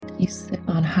You sit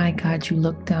on high, God. You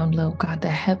look down low, God. The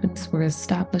heavens were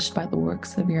established by the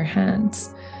works of your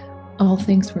hands. All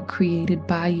things were created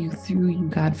by you, through you,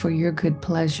 God, for your good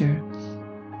pleasure.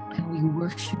 And we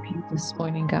worship you this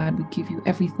morning, God. We give you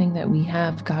everything that we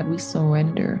have, God. We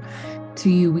surrender to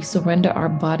you. We surrender our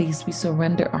bodies. We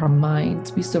surrender our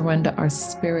minds. We surrender our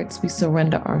spirits. We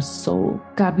surrender our soul.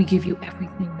 God, we give you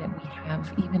everything that we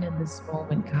have, even in this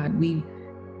moment, God. We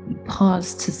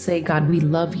pause to say, God, we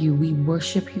love you. We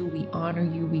worship you. We honor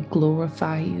you. We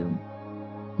glorify you.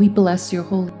 We bless your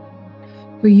holy name.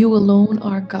 For you alone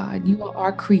are God. You are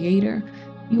our creator.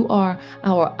 You are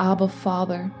our Abba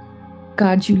Father.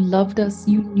 God, you loved us.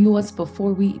 You knew us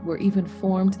before we were even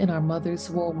formed in our mother's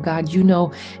womb. God, you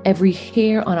know every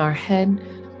hair on our head.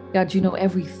 God, you know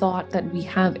every thought that we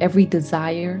have, every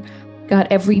desire. God,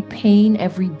 every pain,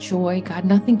 every joy. God,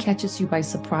 nothing catches you by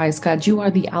surprise. God, you are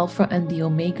the Alpha and the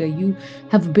Omega. You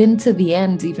have been to the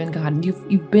end, even God.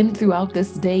 You've been throughout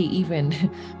this day,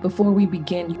 even before we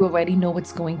begin. You already know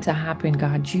what's going to happen,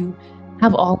 God. You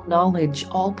have all knowledge,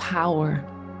 all power.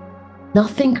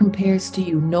 Nothing compares to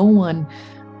you. No one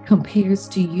compares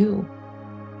to you.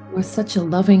 You are such a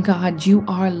loving God. You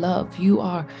are love. You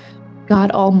are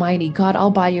God Almighty, God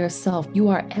all by yourself. You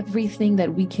are everything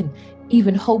that we can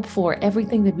even hope for,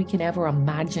 everything that we can ever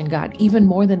imagine, God, even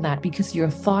more than that, because your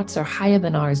thoughts are higher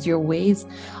than ours. Your ways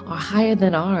are higher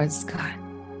than ours, God.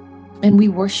 And we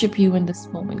worship you in this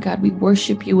moment, God. We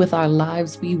worship you with our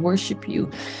lives. We worship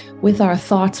you with our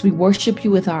thoughts. We worship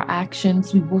you with our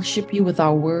actions. We worship you with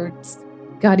our words.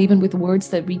 God, even with words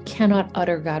that we cannot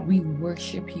utter, God, we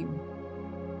worship you.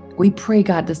 We pray,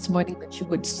 God, this morning that you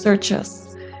would search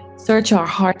us, search our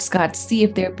hearts, God, see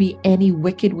if there be any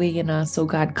wicked way in us. Oh,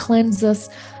 God, cleanse us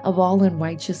of all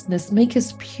unrighteousness, make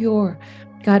us pure.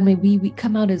 God, may we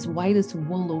come out as white as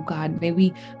wool, oh God. May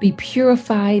we be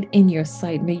purified in your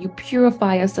sight. May you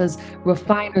purify us as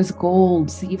refiners'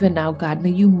 golds, even now, God. May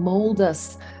you mold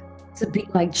us to be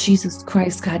like Jesus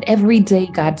Christ, God. Every day,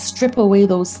 God, strip away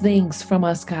those things from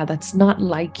us, God, that's not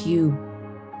like you.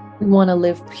 We want to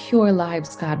live pure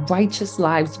lives, God, righteous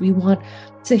lives. We want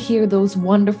to hear those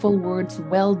wonderful words,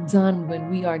 well done, when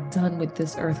we are done with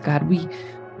this earth, God. We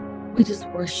just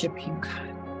worship you, God.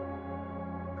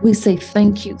 We say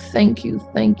thank you, thank you,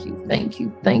 thank you, thank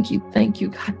you, thank you, thank you,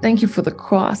 God. Thank you for the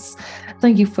cross.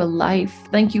 Thank you for life.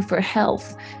 Thank you for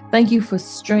health. Thank you for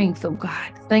strength, oh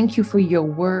God. Thank you for your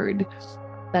word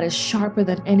that is sharper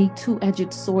than any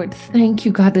two-edged sword. Thank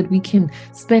you, God, that we can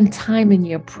spend time in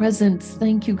your presence.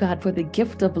 Thank you, God, for the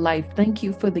gift of life. Thank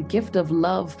you for the gift of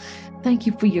love. Thank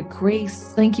you for your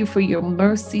grace. Thank you for your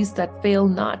mercies that fail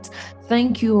not.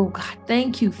 Thank you, oh God.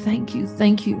 Thank you, thank you,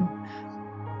 thank you.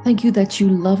 Thank you that you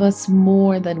love us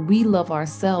more than we love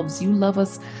ourselves. You love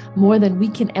us more than we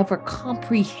can ever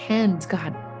comprehend,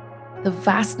 God. The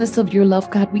vastness of your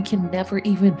love, God, we can never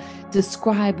even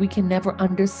describe. We can never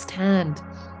understand.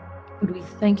 But we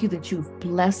thank you that you've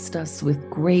blessed us with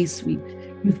grace.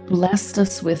 You've blessed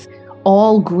us with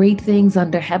all great things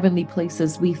under heavenly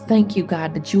places. We thank you,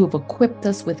 God, that you have equipped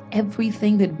us with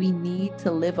everything that we need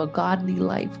to live a godly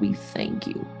life. We thank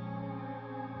you.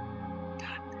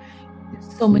 God,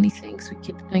 there's so many things we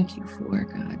can thank you for,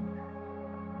 God.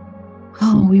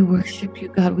 Oh, we worship you,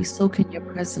 God. We soak in your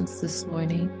presence this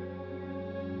morning.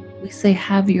 We say,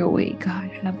 have your way,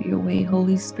 God. Have your way,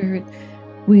 Holy Spirit.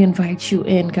 We invite you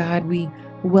in, God. We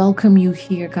welcome you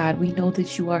here, God. We know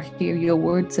that you are here. Your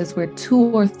word says where two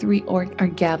or three are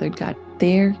gathered, God,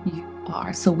 there you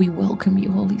are. So we welcome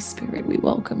you, Holy Spirit. We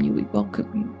welcome you. We welcome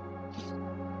you.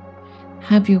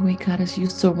 Have your way, God, as you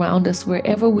surround us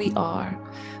wherever we are.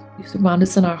 You surround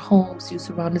us in our homes. You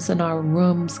surround us in our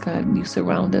rooms, God. You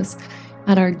surround us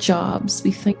at our jobs.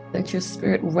 We thank that your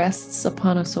spirit rests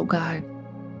upon us, oh God.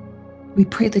 We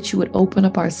pray that you would open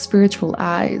up our spiritual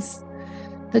eyes,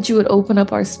 that you would open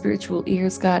up our spiritual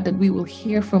ears, God, that we will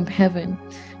hear from heaven.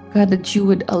 God, that you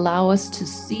would allow us to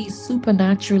see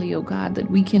supernaturally, oh God,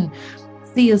 that we can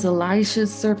see as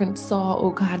Elisha's servant saw,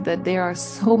 oh God, that there are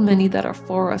so many that are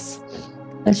for us,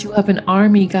 that you have an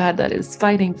army, God, that is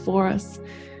fighting for us.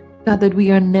 God, that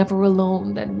we are never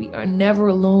alone, that we are never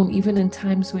alone, even in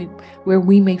times where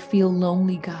we may feel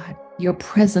lonely, God. Your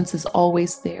presence is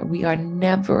always there. We are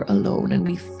never alone. And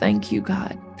we thank you,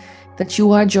 God, that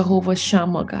you are Jehovah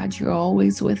Shammah, God. You're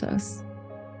always with us.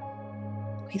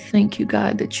 We thank you,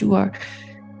 God, that you are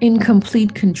in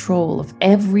complete control of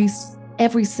every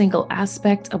single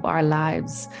aspect of our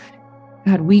lives.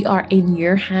 God, we are in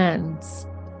your hands.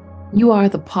 You are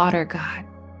the potter, God.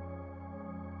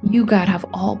 You, God, have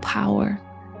all power,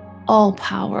 all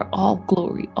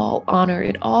glory, all honor.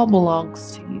 It all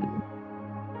belongs to you.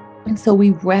 And so we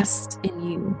rest in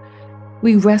you.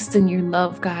 We rest in your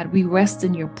love, God. We rest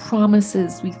in your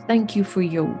promises. We thank you for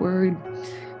your word.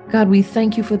 God, we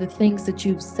thank you for the things that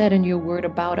you've said in your word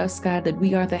about us, God, that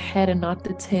we are the head and not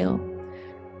the tail.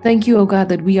 Thank you, oh God,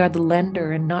 that we are the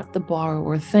lender and not the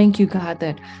borrower. Thank you, God,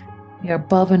 that we are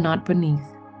above and not beneath.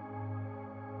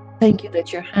 Thank you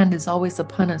that your hand is always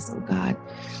upon us, oh God.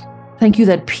 Thank you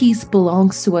that peace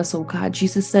belongs to us, oh God.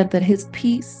 Jesus said that his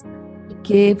peace he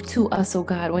gave to us, oh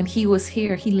God. When he was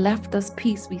here, he left us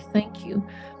peace. We thank you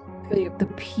for the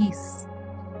peace.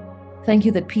 Thank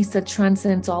you that peace that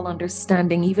transcends all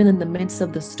understanding, even in the midst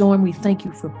of the storm, we thank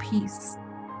you for peace.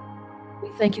 We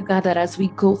thank you, God, that as we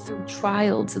go through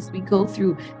trials, as we go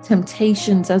through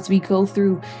temptations, as we go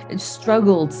through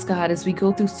struggles, God, as we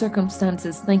go through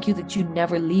circumstances, thank you that you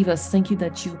never leave us. Thank you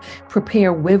that you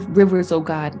prepare rivers, oh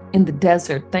God, in the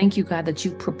desert. Thank you, God, that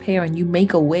you prepare and you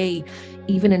make a way,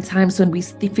 even in times when we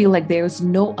feel like there's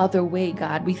no other way,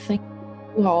 God. We thank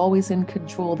you are always in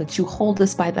control, that you hold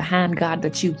us by the hand, God,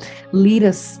 that you lead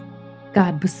us,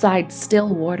 God, beside still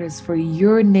waters for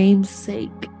your name's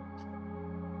sake.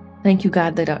 Thank you,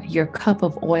 God, that your cup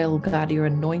of oil, God, your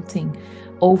anointing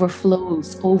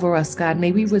overflows over us, God.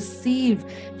 May we receive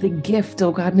the gift,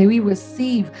 oh God. May we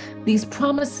receive these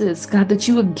promises, God, that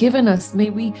you have given us. May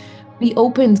we be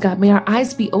opened, God. May our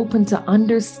eyes be open to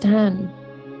understand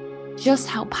just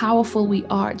how powerful we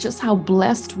are, just how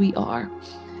blessed we are.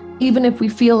 Even if we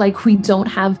feel like we don't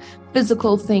have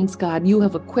physical things, God, you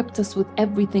have equipped us with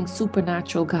everything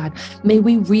supernatural, God. May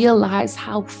we realize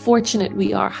how fortunate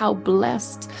we are, how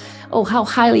blessed, oh, how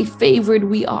highly favored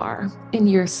we are in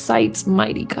your sight,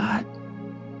 mighty God.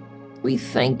 We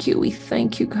thank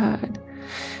you, God.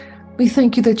 We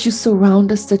thank you that you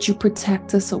surround us, that you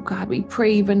protect us, oh God. We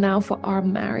pray even now for our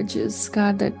marriages,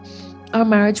 God, that our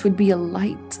marriage would be a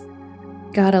light,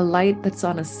 God, a light that's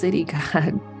on a city,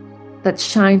 God, that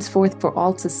shines forth for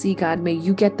all to see, God. May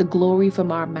you get the glory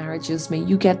from our marriages. May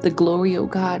you get the glory, oh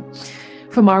God,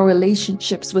 from our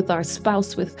relationships with our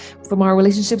spouse, from our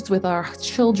relationships with our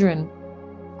children,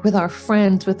 with our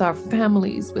friends, with our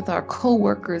families, with our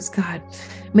co-workers, God.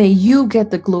 May you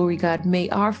get the glory, God. May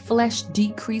our flesh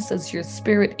decrease as your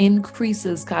spirit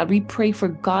increases, God. We pray for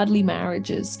godly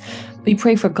marriages. We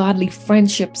pray for godly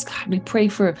friendships, God. We pray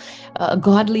for a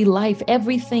godly life.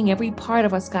 Everything, every part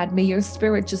of us, God, may your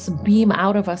spirit just beam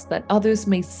out of us that others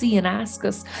may see and ask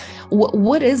us,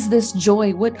 what is this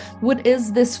joy? What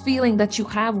is this feeling that you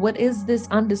have? What is this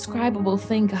undescribable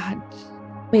thing, God?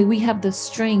 May we have the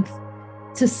strength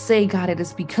to say, God, it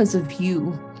is because of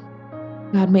you.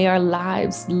 God, may our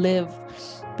lives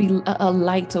be a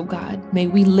light, oh God. May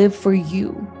we live for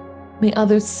you. May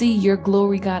others see your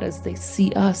glory, God, as they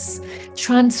see us.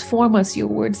 Transform us. Your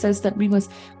word says that we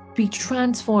must be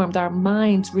transformed, our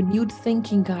minds, renewed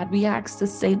thinking, God. We ask to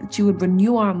say that you would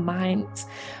renew our minds.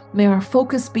 May our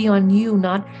focus be on you,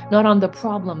 not on the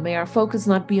problem. May our focus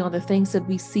not be on the things that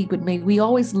we see, but may we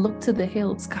always look to the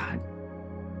hills, God,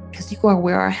 because you are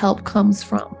where our help comes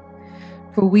from.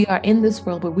 For we are in this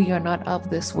world, but we are not of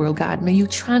this world, God. May you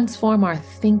transform our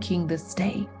thinking this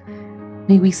day.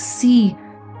 May we see,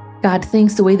 God,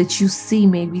 things the way that you see.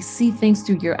 May we see things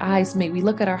through your eyes. May we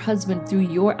look at our husband through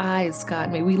your eyes, God.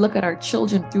 May we look at our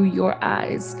children through your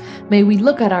eyes. May we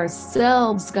look at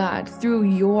ourselves, God, through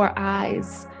your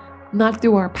eyes. Not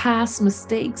through our past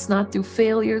mistakes, not through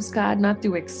failures, God, not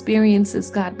through experiences,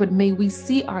 God, but may we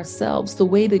see ourselves the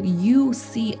way that you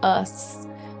see us.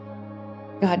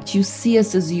 God, you see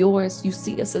us as yours. You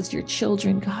see us as your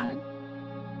children, God.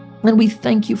 And we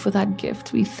thank you for that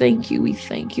gift. We thank you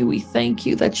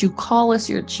that you call us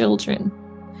your children.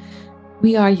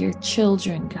 We are your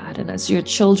children, God. And as your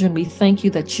children, we thank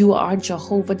you that you are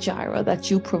Jehovah Jireh,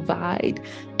 that you provide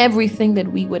everything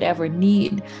that we would ever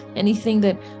need. Anything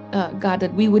that, God,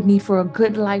 that we would need for a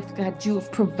good life, God, you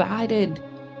have provided.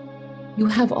 You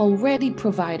have already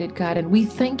provided, God, and we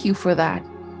thank you for that.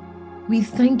 We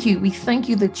thank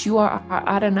you that you are our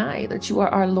Adonai, that you are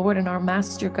our Lord and our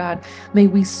Master, God. May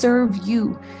we serve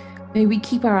you. May we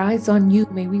keep our eyes on you.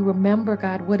 May we remember,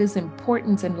 God, what is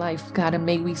important in life, God, and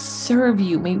may we serve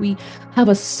you. May we have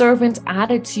a servant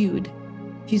attitude.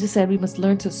 Jesus said we must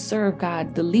learn to serve,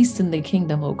 God, the least in the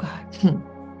kingdom, oh God.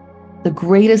 The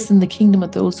greatest in the kingdom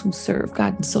of those who serve,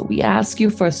 God. And so we ask you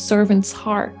for a servant's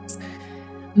heart.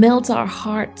 Melt our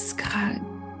hearts, God.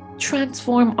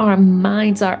 Transform our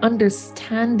minds, our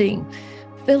understanding.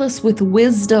 Fill us with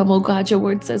wisdom, oh God. Your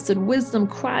word says that wisdom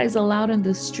cries aloud in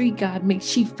the street, God. May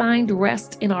she find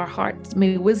rest in our hearts.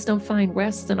 May wisdom find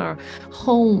rest in our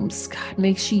homes, God.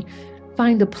 May she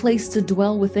find a place to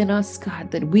dwell within us, God,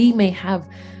 that we may have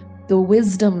the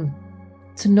wisdom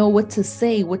to know what to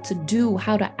say, what to do,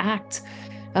 how to act,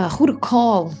 who to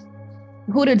call.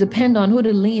 who to depend on, who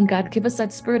to lean. God, give us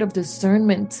that spirit of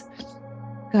discernment.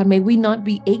 God, may we not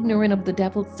be ignorant of the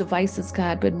devil's devices,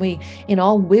 God, but may in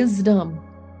all wisdom,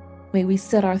 may we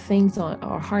set our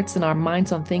hearts and our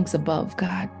minds on things above,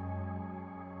 God.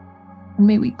 And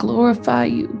may we glorify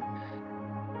you.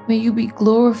 May you be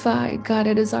glorified, God.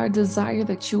 It is our desire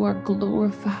that you are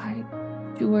glorified,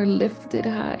 you are lifted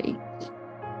high,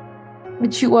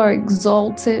 that you are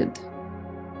exalted.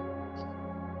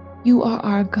 You are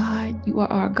our God. You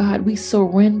are our God. We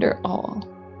surrender all.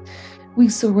 We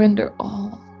surrender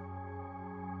all.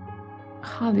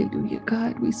 Hallelujah,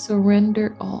 God. We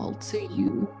surrender all to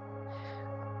you.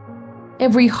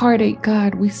 Every heartache,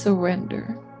 God, we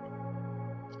surrender.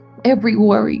 Every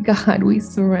worry, God, we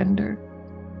surrender.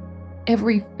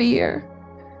 Every fear,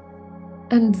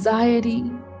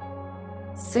 anxiety,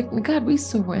 sickness, God, we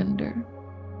surrender.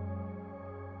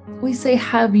 We say,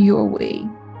 have your way.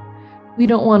 We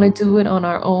don't want to do it on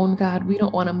our own, God. We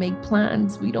don't want to make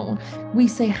plans. We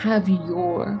say, have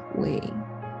your way.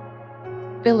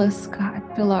 Fill us, God.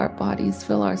 Fill our bodies,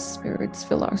 fill our spirits,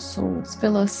 fill our souls.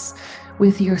 Fill us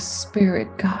with your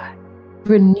spirit, God.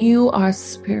 Renew our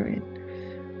spirit.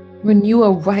 Renew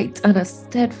a right and a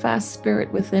steadfast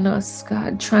spirit within us,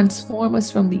 God. Transform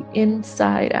us from the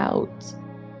inside out.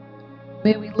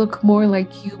 May we look more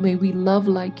like you. May we love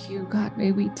like you, God.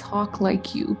 May we talk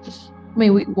like you. May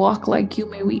we walk like you.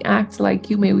 May we act like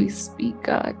you. May we speak,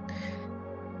 God,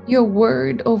 your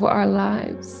word over our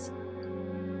lives.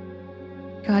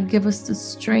 God, give us the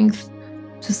strength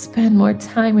to spend more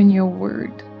time in your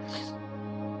word,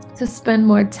 to spend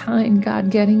more time, God,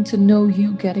 getting to know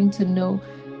you, getting to know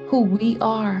who we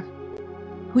are,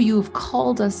 who you have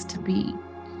called us to be,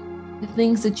 the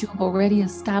things that you have already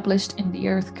established in the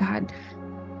earth, God.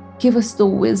 Give us the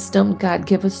wisdom, God.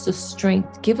 Give us the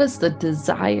strength. Give us the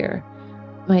desire.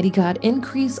 Mighty God,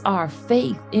 increase our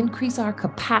faith, increase our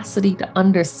capacity to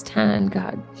understand,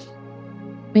 God.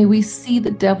 May we see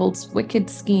the devil's wicked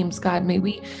schemes, God. May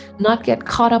we not get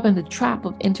caught up in the trap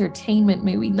of entertainment.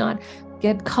 May we not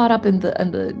get caught up in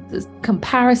the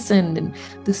comparison and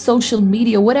the social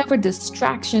media, whatever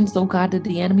distractions, oh God, that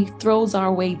the enemy throws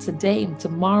our way today and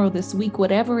tomorrow, this week,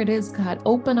 whatever it is, God,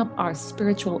 open up our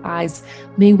spiritual eyes.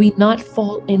 May we not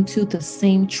fall into the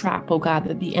same trap, oh God,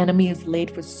 that the enemy has laid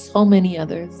for so many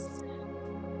others.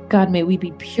 God, may we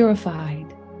be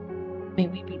purified. May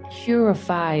we be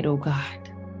purified, oh God.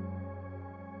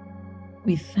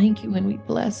 We thank you and we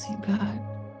bless you, God.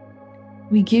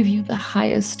 We give you the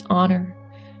highest honor.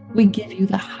 We give you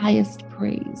the highest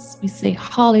praise. We say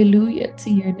hallelujah to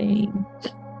your name.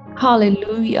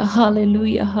 Hallelujah,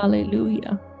 hallelujah,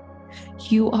 hallelujah.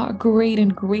 You are great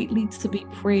and greatly to be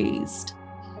praised.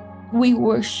 We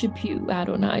worship you,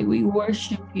 Adonai. We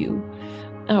worship you.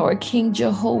 Our King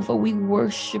Jehovah, we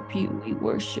worship you. We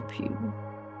worship you.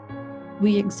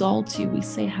 We exalt you. We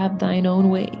say, have thine own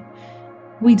way.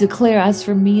 We declare, as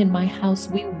for me and my house,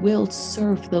 we will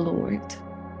serve the Lord.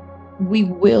 We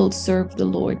will serve the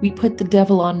Lord. We put the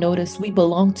devil on notice. We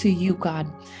belong to you,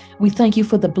 God. We thank you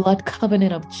for the blood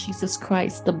covenant of Jesus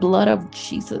Christ, the blood of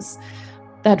Jesus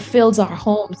that fills our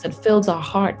homes, that fills our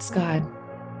hearts, God.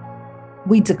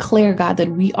 We declare, God, that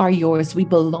we are yours. We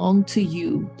belong to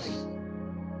you.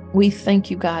 We thank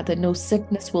you, God, that no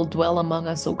sickness will dwell among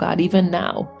us, oh God, even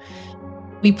now.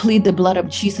 We plead the blood of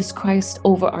Jesus Christ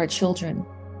over our children,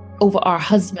 over our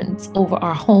husbands, over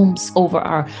our homes, over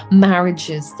our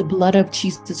marriages. The blood of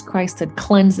Jesus Christ that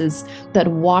cleanses, that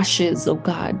washes, oh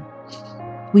God.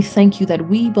 We thank you that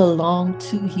we belong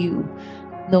to you.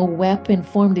 No weapon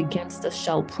formed against us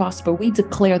shall prosper. We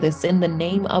declare this in the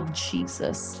name of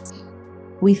Jesus.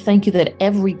 We thank you that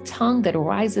every tongue that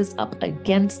rises up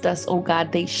against us, oh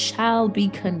God, they shall be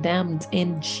condemned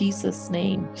in Jesus'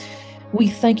 name. We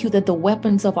thank you that the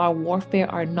weapons of our warfare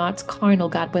are not carnal,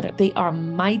 God, but they are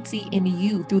mighty in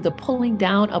you through the pulling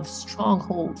down of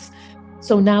strongholds.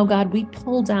 So now, God, we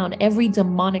pull down every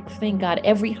demonic thing, God,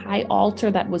 every high altar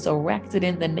that was erected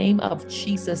in the name of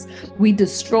Jesus. We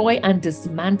destroy and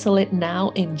dismantle it now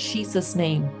in Jesus'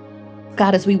 name.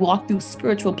 God, as we walk through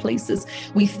spiritual places,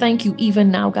 we thank you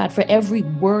even now, God, for every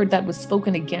word that was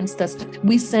spoken against us.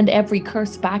 We send every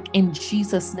curse back in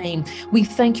Jesus' name. We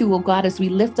thank you, oh God, as we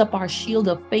lift up our shield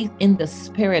of faith in the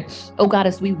Spirit. Oh God,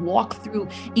 as we walk through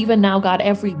even now, God,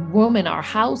 every room in our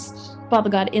house, Father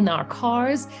God, in our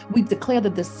cars, we declare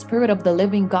that the Spirit of the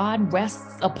living God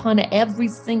rests upon every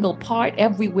single part,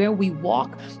 everywhere we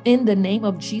walk. In the name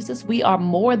of Jesus, we are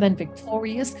more than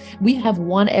victorious. We have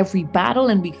won every battle,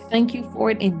 and we thank you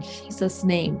for it in Jesus'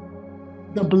 name.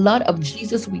 The blood of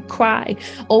Jesus, we cry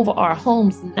over our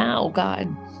homes now,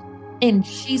 God. In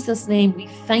Jesus' name, we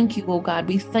thank you, oh God.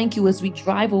 We thank you as we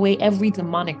drive away every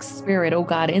demonic spirit, oh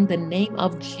God, in the name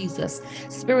of Jesus.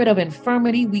 Spirit of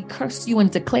infirmity, we curse you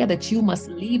and declare that you must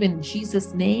leave in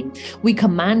Jesus' name. We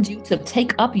command you to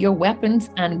take up your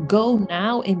weapons and go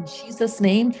now in Jesus'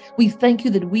 name. We thank you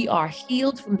that we are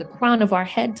healed from the crown of our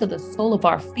head to the sole of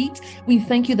our feet. We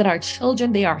thank you that our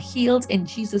children, they are healed in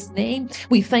Jesus' name.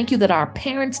 We thank you that our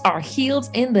parents are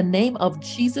healed in the name of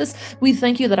Jesus. We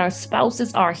thank you that our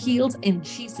spouses are healed in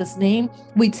Jesus' name.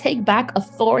 We take back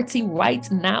authority right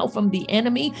now from the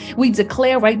enemy. We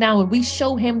declare right now and we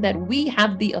show him that we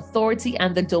have the authority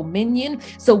and the dominion.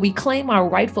 So we claim our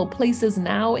rightful places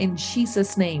now in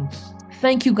Jesus' name.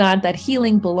 Thank you, God, that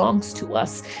healing belongs to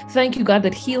us. Thank you, God,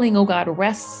 that healing, oh God,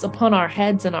 rests upon our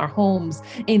heads and our homes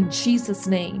in Jesus'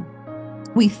 name.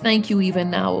 We thank you even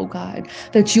now, oh God,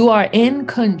 that you are in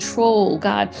control,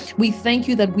 God. We thank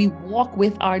you that we walk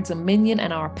with our dominion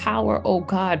and our power, oh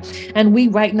God. And we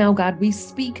right now, God, we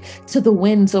speak to the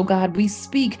winds, oh God. We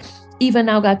speak even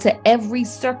now, God, to every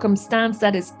circumstance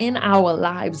that is in our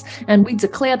lives. And we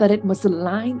declare that it must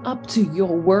line up to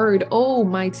your word. Oh,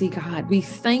 mighty God, we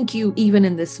thank you even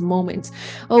in this moment.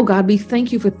 Oh, God, we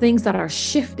thank you for things that are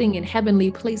shifting in heavenly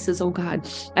places, oh God,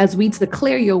 as we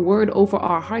declare your word over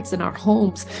our hearts and our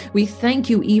homes. We thank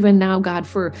you even now, God,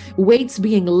 for weights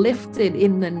being lifted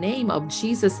in the name of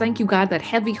Jesus. Thank you, God, that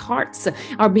heavy hearts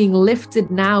are being lifted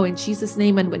now in Jesus'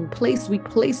 name. And when we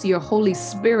place your Holy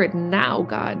Spirit now,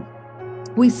 God.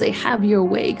 We say, have your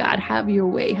way, God, have your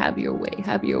way, have your way,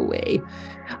 have your way.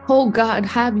 Oh, God,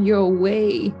 have your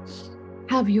way.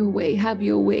 Have your way, have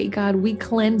your way, God. We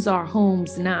cleanse our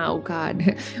homes now,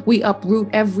 God. We uproot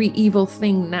every evil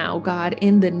thing now, God,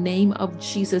 in the name of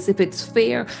Jesus. If it's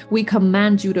fear, we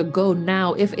command you to go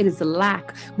now. If it is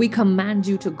lack, we command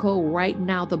you to go right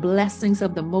now. The blessings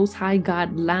of the Most High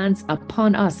God lands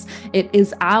upon us. It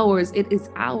is ours. It is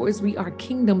ours. We are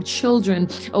kingdom children.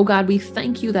 Oh, God, we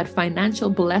thank you that financial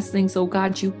blessings, oh,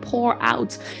 God, you pour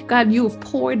out. God, you have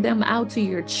poured them out to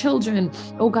your children.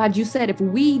 Oh, God, you said if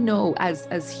we know as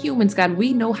humans, God,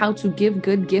 we know how to give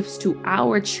good gifts to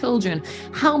our children.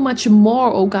 How much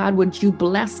more, oh God, would you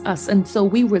bless us? And so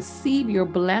we receive your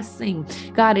blessing,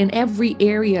 God, in every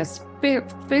area.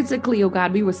 Physically, oh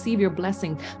God, we receive your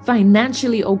blessing.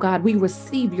 Financially, oh God, we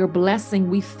receive your blessing.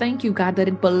 We thank you, God, that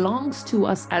it belongs to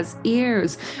us as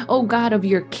heirs, oh God, of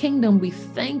your kingdom. We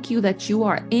thank you that you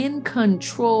are in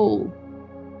control.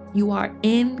 You are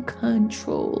in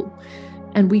control.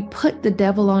 And we put the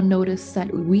devil on notice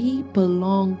that we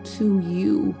belong to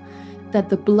you, that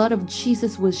the blood of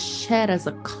Jesus was shed as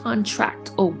a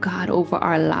contract, oh God, over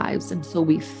our lives. And so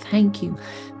we thank you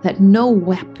that no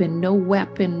weapon, no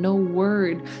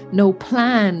word, no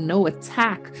plan, no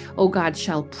attack, oh God,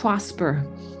 shall prosper.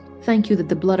 Thank you that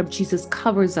the blood of Jesus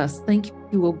covers us. Thank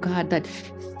you, oh God, that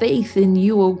faith in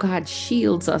you, oh God,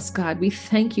 shields us, God. We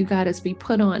thank you, God, as we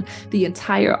put on the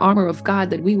entire armor of God,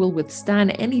 that we will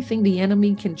withstand anything the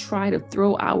enemy can try to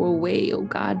throw our way, oh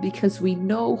God, because we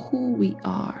know who we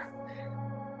are.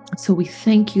 So we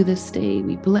thank you this day.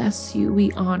 We bless you.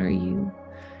 We honor you.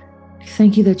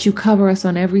 Thank you that you cover us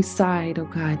on every side, oh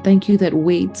God. Thank you that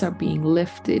weights are being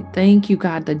lifted. Thank you,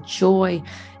 God, that joy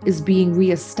is being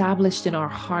reestablished in our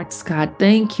hearts, God.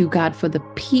 Thank you, God, for the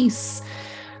peace,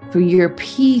 for your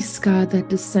peace, God, that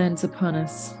descends upon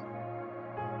us.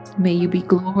 May you be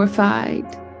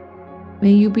glorified.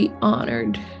 May you be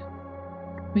honored.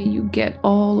 May you get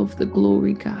all of the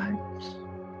glory, God.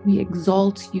 We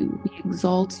exalt you. We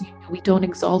exalt you. We don't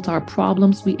exalt our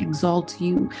problems. We exalt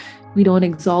you. We don't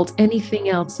exalt anything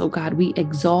else, oh God. We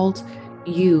exalt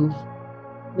you.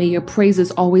 May your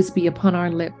praises always be upon our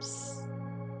lips.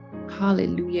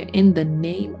 Hallelujah. In the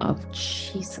name of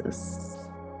Jesus.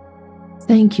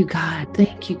 Thank you, God.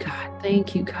 Thank you, God.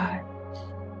 Thank you, God.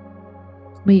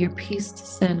 May your peace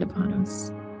descend upon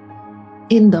us.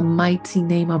 In the mighty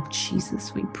name of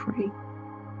Jesus, we pray.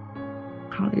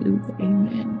 Hallelujah.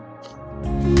 Amen.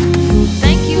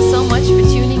 Thank you so much for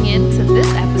tuning in to this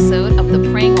episode of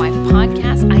the Praying Wife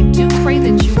Podcast. I do pray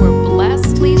that you were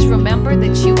blessed. Please remember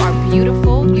that you are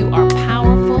beautiful, you are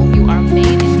powerful, you are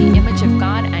made in the image of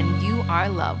God, and you are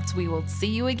loved. We will see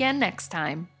you again next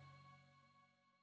time.